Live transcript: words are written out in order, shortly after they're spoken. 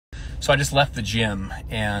So I just left the gym,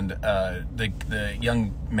 and the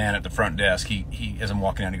young man at the front desk, he as I'm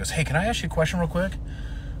walking out, he goes, "Hey, can I ask you a question real quick?"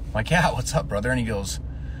 I'm like, "Yeah, what's up, brother?" And he goes,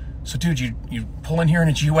 "So dude, you pull in here in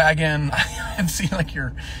a G-Wagon. I've seen like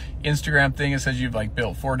your Instagram thing. It says you've like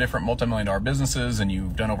built 4 different multi-million-dollar businesses and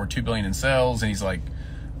you've done over $2 billion in sales." And he's like,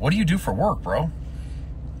 "What do you do for work, bro?"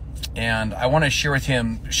 And I want to share with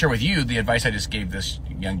you the advice I just gave this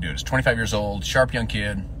young dude. He's 25 years old, sharp young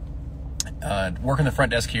kid, working the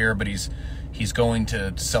front desk here, but he's going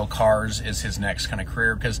to sell cars is his next kind of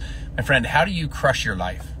career. Because, my friend, how do you crush your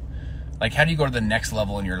life? Like, how do you go to the next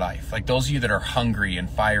level in your life? Like, those of you that are hungry and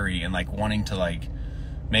fiery and like wanting to like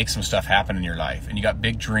make some stuff happen in your life, and you got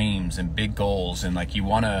big dreams and big goals, and like you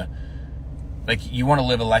want to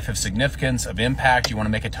live a life of significance, of impact, you want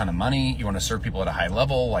to make a ton of money, you want to serve people at a high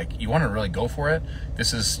level, like you want to really go for it,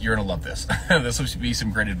 you're going to love this. This will be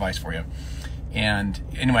some great advice for you. And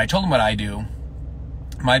anyway, I told him what I do.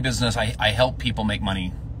 My business, I help people make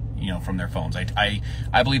money, from their phones. I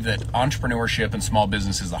believe that entrepreneurship and small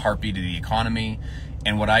business is the heartbeat of the economy.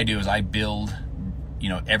 And what I do is I build,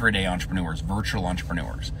 everyday entrepreneurs, virtual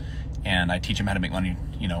entrepreneurs. And I teach them how to make money,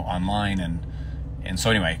 online. And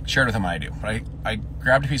so anyway, shared with him what I do. But I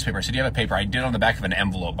grabbed a piece of paper. I said, "Do you have a paper?" I did it on the back of an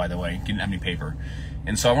envelope, by the way. Didn't have any paper.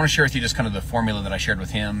 And so I want to share with you just kind of the formula that I shared with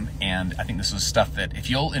him. And I think this is stuff that if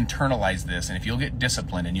you'll internalize this, and if you'll get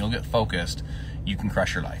disciplined and you'll get focused, you can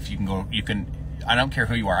crush your life. I don't care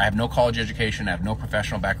who you are. I have no college education. I have no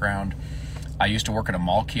professional background. I used to work at a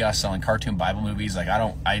mall kiosk selling cartoon Bible movies. It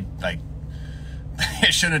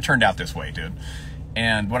shouldn't have turned out this way, dude.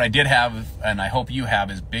 And what I did have, and I hope you have,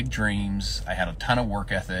 is big dreams. I had a ton of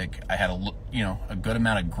work ethic. I had a good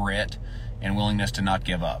amount of grit and willingness to not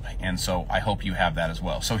give up. And so I hope you have that as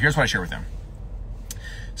well. So here's what I share with him. I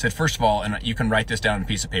said, first of all, and you can write this down on a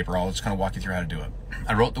piece of paper. I'll just kind of walk you through how to do it.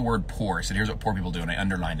 I wrote the word poor. I said, here's what poor people do, and I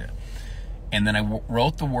underlined it. And then I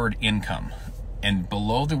wrote the word income. And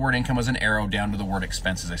below the word income was an arrow down to the word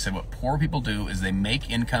expenses. I said what poor people do is they make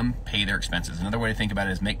income, pay their expenses. Another way to think about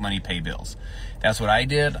it is make money, pay bills. That's what I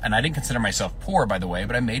did. And I didn't consider myself poor, by the way,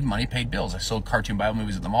 but I made money, paid bills. I sold cartoon Bible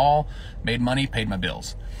movies at the mall, made money, paid my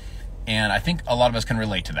bills. And I think a lot of us can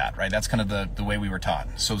relate to that, right? That's kind of the way we were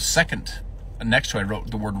taught. So next to it, I wrote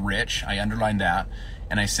the word rich. I underlined that.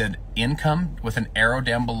 And I said income with an arrow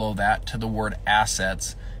down below that to the word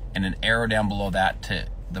assets and an arrow down below that to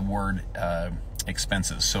the word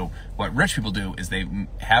expenses. So what rich people do is they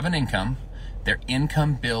have an income, their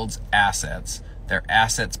income builds assets, their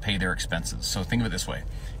assets pay their expenses. So think of it this way.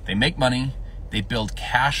 They make money, they build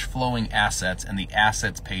cash flowing assets, and the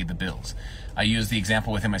assets pay the bills. I used the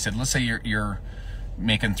example with him. I said, let's say you're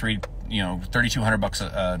making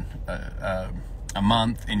 $3,200 a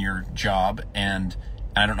month in your job, and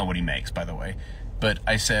I don't know what he makes, by the way, but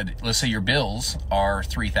I said, let's say your bills are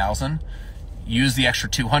 $3,000. Use the extra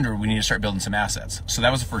 200. We need to start building some assets. So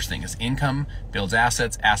that was the first thing, is income builds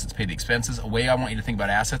assets, assets pay the expenses. A way I want you to think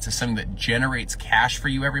about assets is something that generates cash for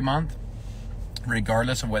you every month,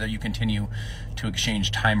 regardless of whether you continue to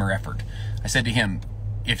exchange time or effort. I said to him,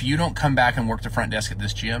 if you don't come back and work the front desk at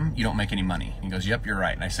this gym, you don't make any money. He goes, yep, you're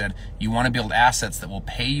right. And I said, you want to build assets that will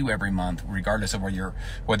pay you every month, regardless of whether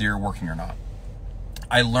you're working or not.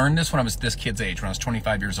 I learned this when I was this kid's age, when I was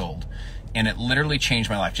 25 years old. And it literally changed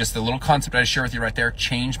my life. Just the little concept I share with you right there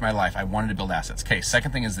changed my life. I wanted to build assets. Okay,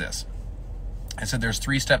 second thing is this. I said there's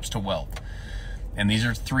 3 steps to wealth. And these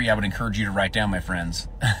are 3 I would encourage you to write down, my friends.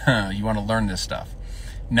 You want to learn this stuff.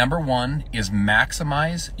 Number 1 is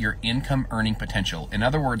maximize your income earning potential. In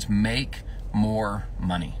other words, make more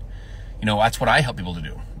money. That's what I help people to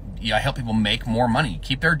do. I help people make more money.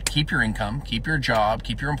 Keep your income, keep your job,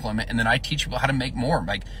 keep your employment, and then I teach people how to make more.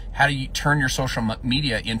 Like, how do you turn your social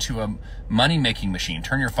media into a money-making machine?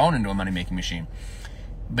 Turn your phone into a money-making machine.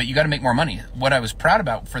 But you got to make more money. What I was proud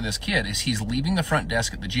about for this kid is he's leaving the front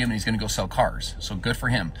desk at the gym and he's going to go sell cars. So good for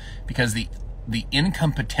him, because the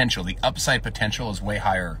income potential, the upside potential is way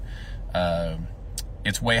higher.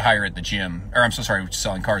 It's way higher at the gym, or I'm so sorry,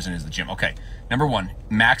 selling cars than it is the gym. Okay, number 1,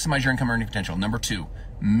 maximize your income earning potential. Number 2,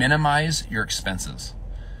 minimize your expenses.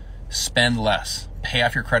 Spend less. Pay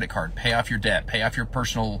off your credit card. Pay off your debt. Pay off your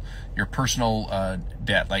personal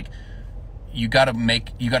debt. Like, you got to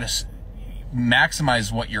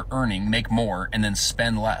maximize what you're earning, make more, and then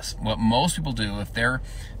spend less. What most people do, if they're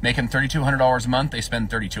making $3,200 a month, they spend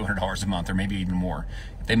 $3,200 a month, or maybe even more.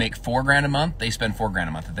 If they make $4,000 a month, they spend $4,000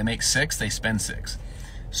 a month. If they make $6,000, they spend $6,000.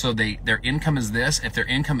 So their income is this. If their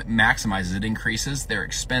income maximizes, it increases, their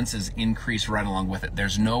expenses increase right along with it.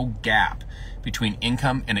 There's no gap between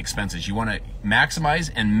income and expenses. You want to maximize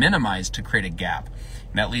and minimize to create a gap.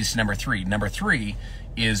 And that leads to number 3. Number 3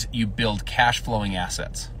 is you build cash flowing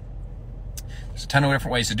assets. There's a ton of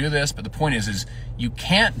different ways to do this, but the point is you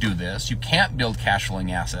can't do this. You can't build cash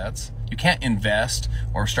flowing assets. You can't invest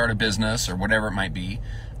or start a business or whatever it might be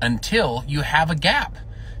until you have a gap.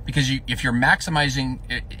 Because if you're maximizing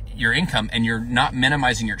your income and you're not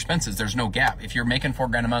minimizing your expenses, there's no gap. If you're making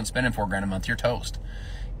 $4,000 a month, spending $4,000 a month, you're toast.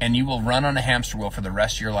 And you will run on a hamster wheel for the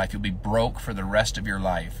rest of your life. You'll be broke for the rest of your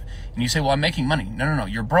life. And you say, well, I'm making money. No.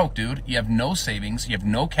 You're broke, dude. You have no savings. You have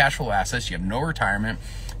no cash flow assets. You have no retirement.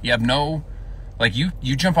 You have no, like you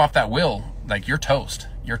jump off that wheel, like you're toast.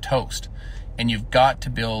 You're toast. And you've got to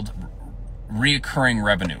build reoccurring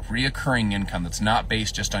revenue, reoccurring income that's not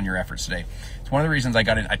based just on your efforts today. It's one of the reasons I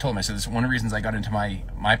told him, I said, this is one of the reasons I got into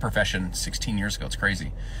my profession 16 years ago. It's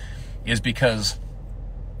crazy. Is because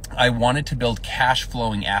I wanted to build cash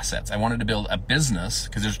flowing assets. I wanted to build a business,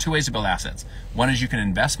 because there's two ways to build assets. One is you can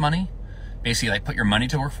invest money, basically like put your money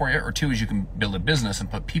to work for you, or two is you can build a business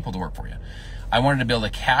and put people to work for you. I wanted to build a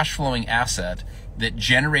cash flowing asset that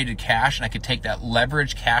generated cash, and I could take that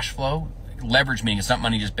leverage cash flow, leverage meaning it's not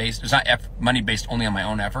money just based, it's not money based only on my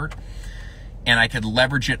own effort, and I could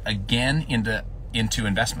leverage it again into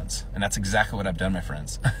investments. And that's exactly what I've done, my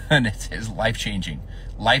friends. And it is life-changing,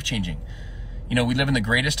 life-changing. You know, we live in the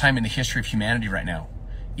greatest time in the history of humanity right now.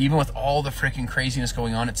 Even with all the freaking craziness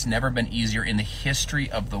going on, it's never been easier in the history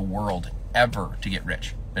of the world ever to get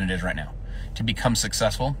rich than it is right now. To become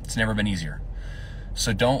successful, it's never been easier.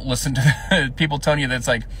 So don't listen to people telling you that it's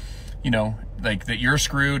like, you know, like that you're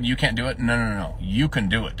screwed, you can't do it. No. You can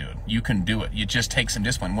do it, dude. You can do it. You just take some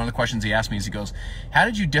discipline. One of the questions he asked me is, he goes, how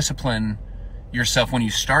did you discipline yourself when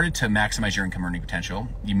you started to maximize your income earning potential?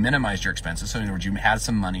 You minimized your expenses. So in other words, you had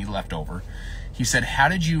some money left over. He said, how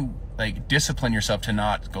did you like discipline yourself to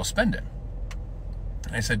not go spend it?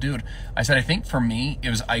 And I said, dude, I think for me,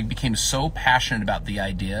 I became so passionate about the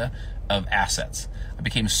idea of assets. I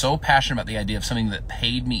became so passionate about the idea of something that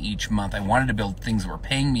paid me each month. I wanted to build things that were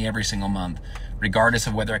paying me every single month, regardless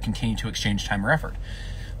of whether I continue to exchange time or effort.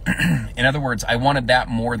 In other words, I wanted that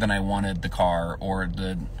more than I wanted the car or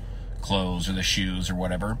the clothes or the shoes or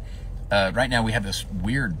whatever. Right now we have this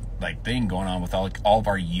weird like thing going on with all of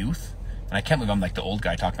our youth. And I can't believe I'm like the old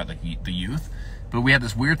guy talking about like the youth, but we had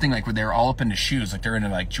this weird thing like where they're all up into shoes, like they're into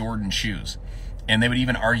like Jordan shoes, and they would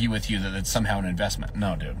even argue with you that it's somehow an investment.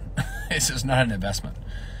 No, dude, this is not an investment.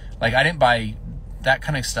 Like I didn't buy that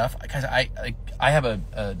kind of stuff because I have a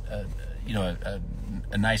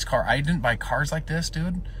nice car. I didn't buy cars like this,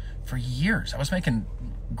 dude, for years. I was making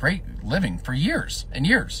great living for years and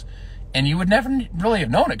years, and you would never really have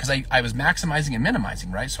known it because I was maximizing and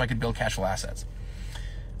minimizing, right? So I could build cash flow assets.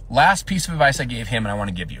 Last piece of advice I gave him, and I want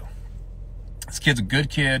to give you. This kid's a good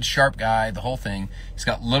kid, sharp guy, the whole thing. He's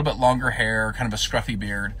got a little bit longer hair, kind of a scruffy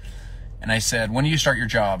beard. And I said, when do you start your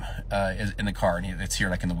job in the car? And it's here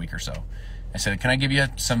like in the week or so. I said, can I give you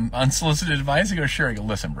some unsolicited advice? He goes, sure. I go,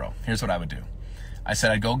 listen, bro, here's what I would do. I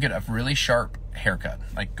said, I'd go get a really sharp haircut.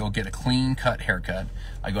 Like go get a clean cut haircut.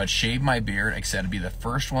 I'd shave my beard. Like I said, I'd be the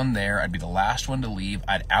first one there. I'd be the last one to leave.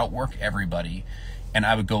 I'd outwork everybody. And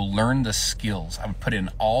I would go learn the skills. I would put in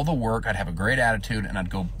all the work. I'd have a great attitude, and I'd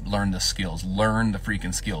go learn the skills. Learn the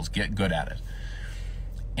freaking skills. Get good at it.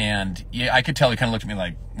 And yeah, I could tell he kind of looked at me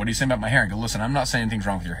like, what are you saying about my hair? I go, listen, I'm not saying anything's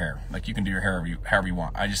wrong with your hair. Like you can do your hair however you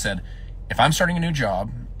want. I just said, if I'm starting a new job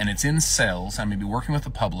and it's in sales, I'm going to be working with the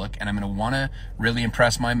public, and I'm going to want to really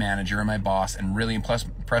impress my manager and my boss and really impress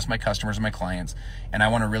my customers and my clients, and I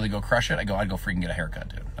want to really go crush it, I'd go freaking get a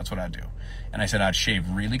haircut, dude. That's what I'd do. And I said, I'd shave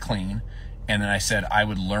really clean. And then I said, I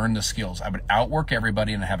would learn the skills. I would outwork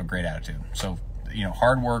everybody and have a great attitude. So, you know,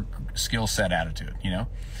 hard work, skill set, attitude, you know,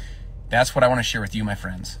 that's what I want to share with you, my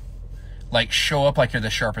friends. Like show up like you're the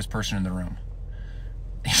sharpest person in the room,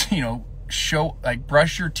 you know,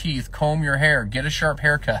 brush your teeth, comb your hair, get a sharp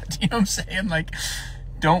haircut. You know what I'm saying? Like,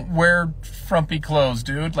 don't wear frumpy clothes,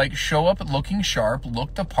 dude. Like show up looking sharp,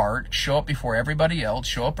 look the part, show up before everybody else,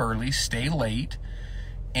 show up early, stay late,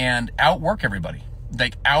 and outwork everybody.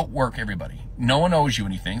 Like outwork everybody. No one owes you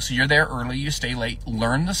anything. So you're there early, you stay late,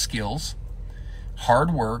 learn the skills,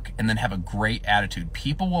 hard work, and then have a great attitude.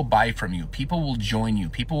 People will buy from you. People will join you.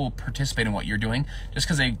 People will participate in what you're doing just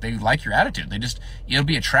because they like your attitude. It'll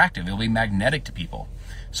be attractive. It'll be magnetic to people.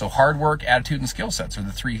 So hard work, attitude, and skill sets are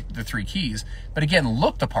the three keys. But again,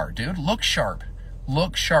 look the part, dude. Look sharp.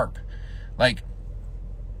 Look sharp. Like,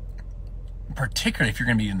 particularly if you're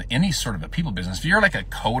going to be in any sort of a people business, if you're like a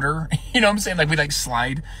coder, you know what I'm saying? Like we like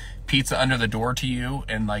slide pizza under the door to you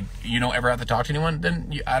and like, you don't ever have to talk to anyone,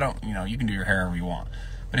 then you can do your hair however you want.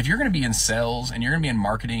 But if you're going to be in sales and you're going to be in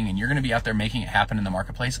marketing and you're going to be out there making it happen in the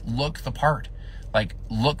marketplace, look the part. Like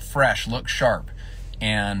look fresh, look sharp.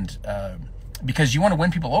 And because you want to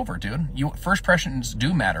win people over, dude. First impressions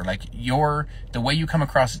do matter. Like the way you come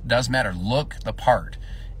across does matter. Look the part.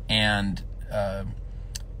 And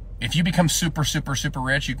if you become super, super, super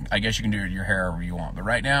rich, I guess you can do your hair however you want. But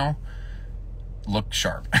right now, look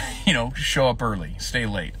sharp. Show up early, stay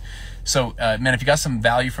late. So, man, if you got some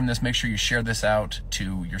value from this, make sure you share this out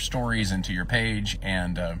to your stories and to your page,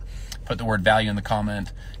 and put the word value in the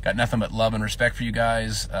comment. Got nothing but love and respect for you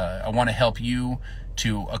guys. I want to help you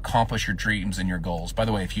to accomplish your dreams and your goals. By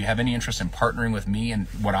the way, if you have any interest in partnering with me and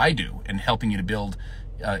what I do and helping you to build,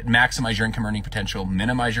 maximize your income earning potential,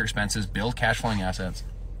 minimize your expenses, build cash flowing assets,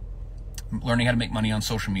 learning how to make money on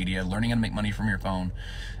social media, learning how to make money from your phone,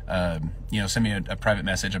 send me a private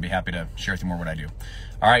message. I'll be happy to share with you more what I do.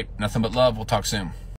 All right, nothing but love. We'll talk soon.